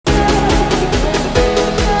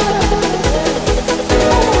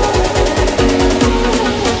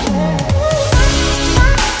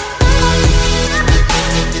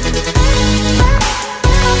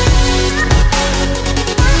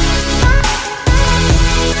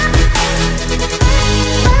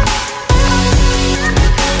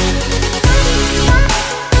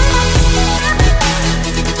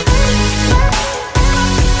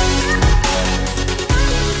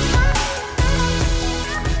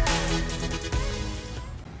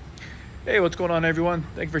Hey, what's going on, everyone?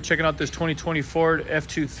 Thank you for checking out this 2020 Ford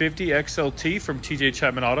F-250 XLT from TJ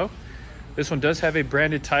Chapman Auto. This one does have a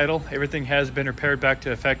branded title. Everything has been repaired back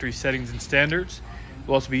to factory settings and standards. It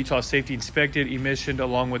will also be Utah safety inspected, emissioned,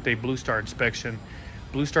 along with a Blue Star inspection.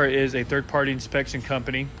 Blue Star is a third-party inspection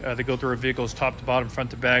company. They go through our vehicles top to bottom,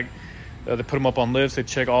 front to back. They put them up on lifts. They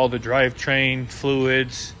check all the drivetrain,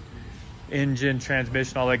 fluids, engine,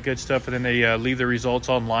 transmission, all that good stuff, and then they leave the results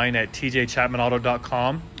online at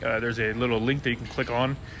tjchapmanauto.com. There's a little link that you can click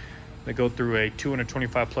on. They go through a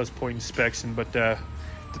 225 plus point inspection, but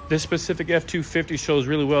this specific F-250 shows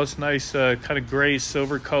really well. It's nice kind of gray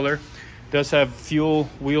silver color. It does have fuel,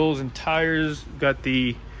 wheels, and tires. Got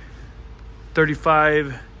the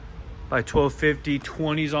 35 by 1250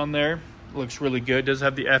 20s on there. Looks really good. It does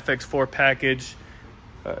have the FX4 package,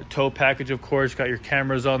 tow package, of course. Got your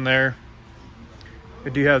cameras on there. I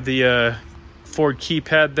do have the Ford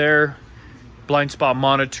keypad there, blind spot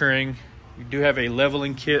monitoring. You do have a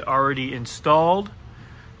leveling kit already installed,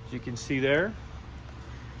 as you can see there.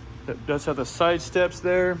 That does have the side steps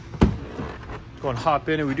there. Go and hop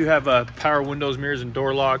in, and we do have power windows, mirrors, and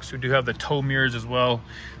door locks. We do have the tow mirrors as well,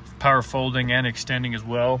 power folding and extending as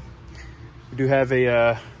well. We do have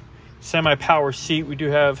a semi-power seat. We do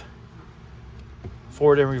have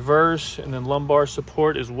forward and reverse, and then lumbar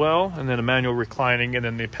support as well, and then a manual reclining, and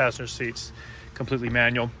then the passenger seats completely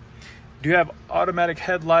manual. We do have automatic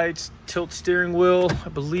headlights, tilt steering wheel, I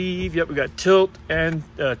believe. Yep, we got tilt and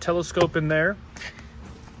telescope in there.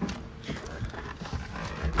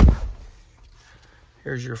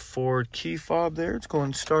 Here's your Ford key fob there. Let's go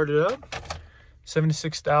and start it up.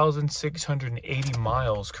 76,680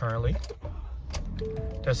 miles currently.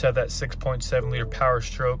 Does have that 6.7 liter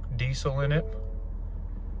Powerstroke diesel in it.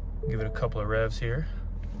 Give it a couple of revs here.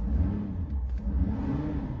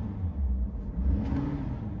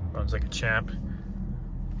 Runs like a champ.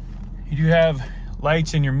 You do have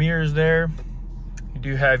lights in your mirrors there. You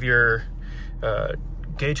do have your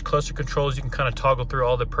gauge cluster controls. You can kind of toggle through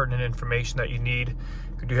all the pertinent information that you need.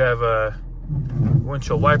 You do have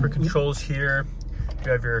windshield wiper controls here.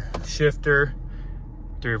 You have your shifter,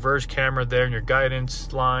 the reverse camera there, and your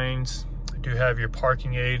guidance lines. You do have your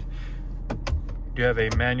parking aid. You do have a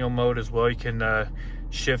manual mode as well. You can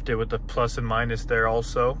shift it with the plus and minus there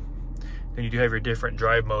also. Then you do have your different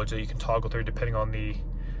drive modes that you can toggle through depending on the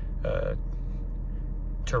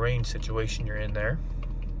terrain situation you're in there.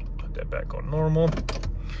 Put that back on normal.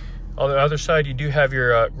 On the other side, you do have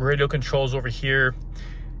your radio controls over here.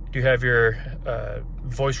 You do have your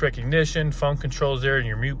voice recognition, phone controls there, and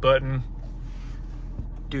your mute button.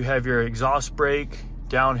 You do have your exhaust brake,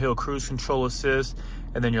 downhill cruise control assist,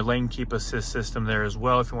 and then your lane keep assist system there as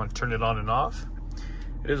well if you want to turn it on and off.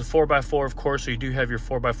 It is a 4x4, of course, so you do have your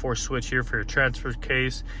 4x4 switch here for your transfer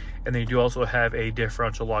case, and then you do also have a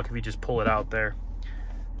differential lock if you just pull it out there.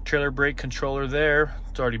 Trailer brake controller there,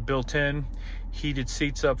 it's already built in. Heated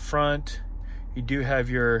seats up front. You do have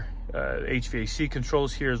your HVAC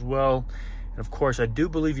controls here as well, and of course I do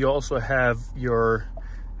believe you also have your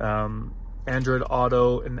Android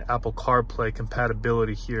Auto and Apple CarPlay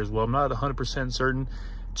compatibility here as well. I'm not 100% certain.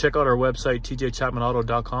 Check out our website,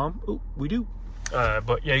 tjchapmanauto.com. Oh, we do.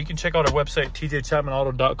 But yeah, you can check out our website,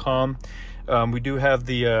 tjchapmanauto.com. We do have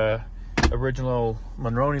the original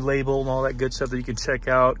Monroney label and all that good stuff that you can check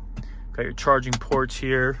out. Got your charging ports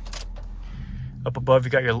here. Up above, you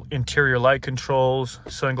got your interior light controls,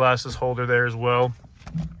 sunglasses holder there as well.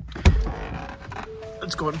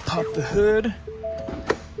 Let's go ahead and pop the hood.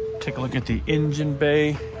 Take a look at the engine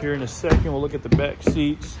bay here in a second. We'll look at the back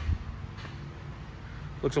seats.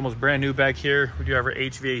 Looks almost brand new back here. We do have our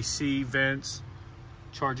HVAC vents,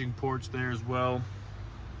 charging ports there as well.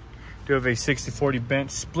 Do have a 60/40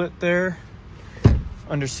 bench split there.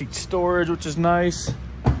 Under seat storage, which is nice.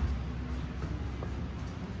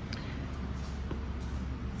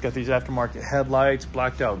 Got these aftermarket headlights,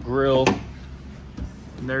 blacked out grille.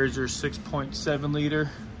 And there's your 6.7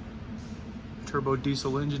 liter turbo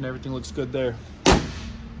diesel engine. Everything looks good there. If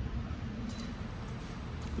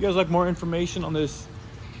you guys like more information on this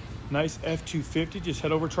nice F-250, just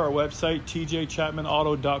head over to our website,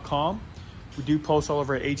 tjchapmanauto.com. We do post all of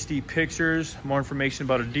our HD pictures, more information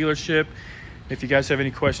about our dealership. If you guys have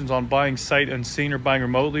any questions on buying sight unseen or buying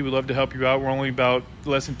remotely, we'd love to help you out. We're only about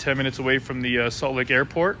less than 10 minutes away from the Salt Lake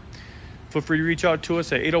Airport. Feel free to reach out to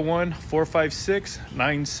us at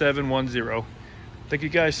 801-456-9710. Thank you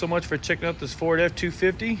guys so much for checking out this Ford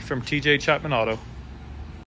F-250 from TJ Chapman Auto.